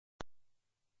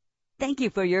Thank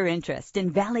you for your interest in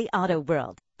Valley Auto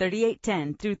World,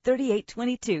 3810 through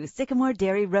 3822 Sycamore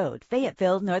Dairy Road,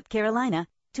 Fayetteville, North Carolina,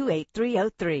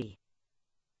 28303.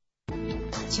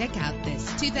 Check out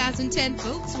this 2010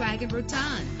 Volkswagen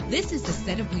Routan. This is the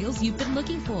set of wheels you've been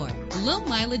looking for. Low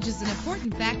mileage is an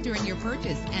important factor in your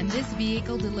purchase, and this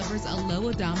vehicle delivers a low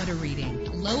odometer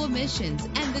reading. Low emissions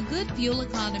and the good fuel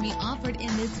economy offered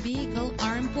in this vehicle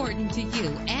are important to you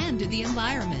and to the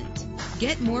environment.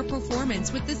 Get more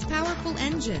performance with this powerful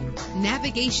engine.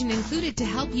 Navigation included to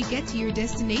help you get to your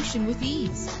destination with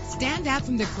ease. Stand out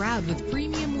from the crowd with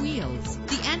premium wheels.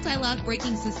 The anti-lock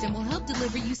braking system will help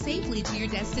deliver you safely to your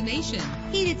destination.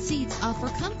 Heated seats offer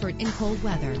comfort in cold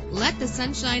weather. Let the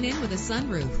sunshine in with a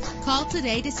sunroof. Call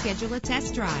today to schedule a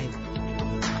test drive.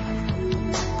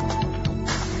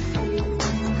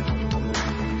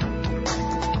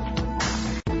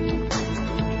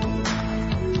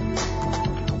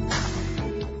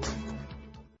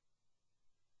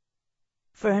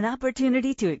 For an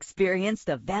opportunity to experience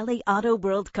the Valley Auto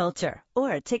World culture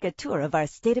or take a tour of our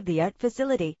state-of-the-art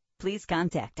facility, please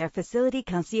contact our facility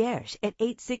concierge at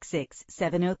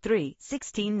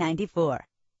 866-703-1694.